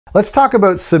Let's talk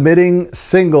about submitting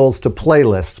singles to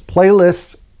playlists.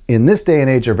 Playlists in this day and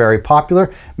age are very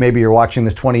popular. Maybe you're watching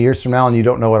this 20 years from now and you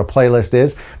don't know what a playlist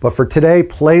is, but for today,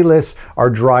 playlists are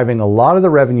driving a lot of the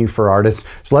revenue for artists.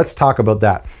 So let's talk about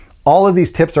that. All of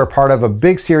these tips are part of a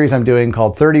big series I'm doing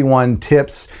called 31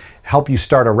 Tips Help You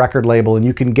Start a Record Label, and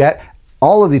you can get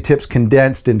all of the tips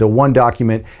condensed into one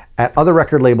document at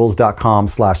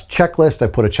otherrecordlabels.com/checklist. I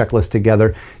put a checklist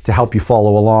together to help you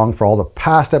follow along for all the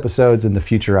past episodes and the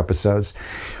future episodes.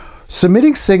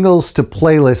 Submitting singles to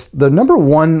playlists, the number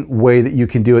one way that you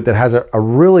can do it that has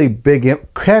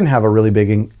can have a really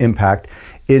big impact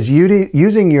is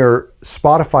using your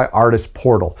Spotify artist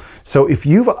portal. So if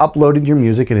you've uploaded your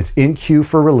music and it's in queue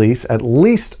for release at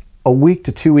least a week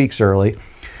to 2 weeks early,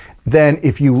 then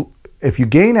if you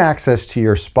gain access to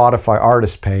your Spotify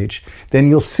artist page, then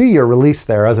you'll see your release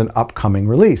there as an upcoming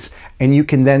release. And you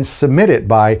can then submit it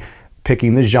by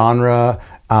picking the genre,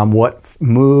 what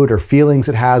mood or feelings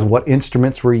it has, what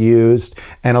instruments were used,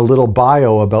 and a little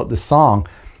bio about the song.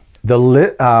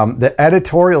 The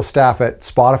editorial staff at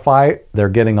Spotify, they're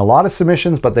getting a lot of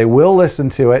submissions, but they will listen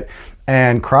to it,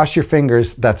 and cross your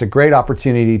fingers, that's a great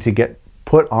opportunity to get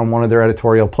put on one of their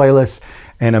editorial playlists.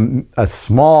 And a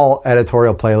small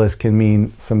editorial playlist can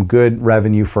mean some good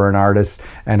revenue for an artist,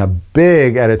 and a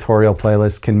big editorial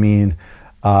playlist can mean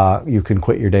you can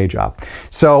quit your day job.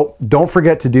 So don't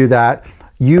forget to do that.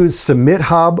 Use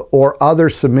SubmitHub or other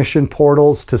submission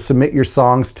portals to submit your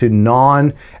songs to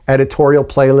non-editorial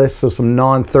playlists, so some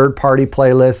non-third-party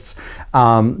playlists.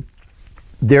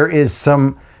 There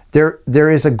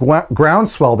is a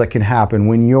groundswell that can happen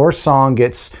when your song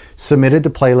gets submitted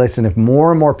to playlists, and if more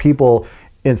and more people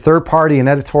in third party and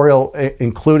editorial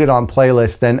included on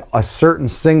playlists, then a certain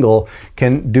single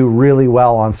can do really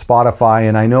well on Spotify.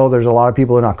 And I know there's a lot of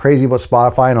people who are not crazy about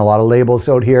Spotify, and a lot of labels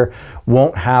out here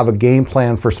won't have a game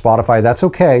plan for Spotify. That's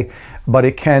okay, but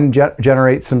it can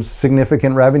generate some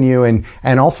significant revenue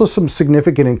and also some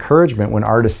significant encouragement when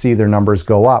artists see their numbers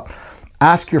go up.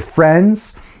 Ask your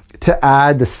friends to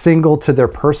add the single to their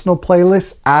personal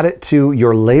playlist, add it to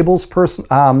your label's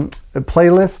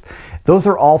playlist. Those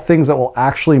are all things that will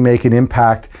actually make an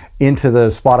impact into the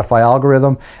Spotify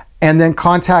algorithm. And then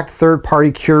contact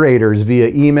third-party curators via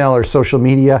email or social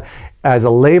media. As a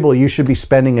label, you should be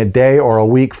spending a day or a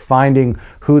week finding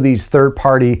who these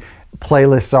third-party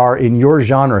playlists are in your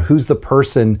genre. Who's the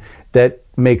person that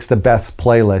makes the best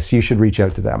playlist? You should reach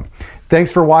out to them.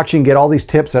 Thanks for watching. Get all these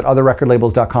tips at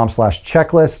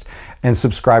otherrecordlabels.com/checklist and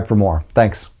subscribe for more.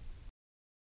 Thanks.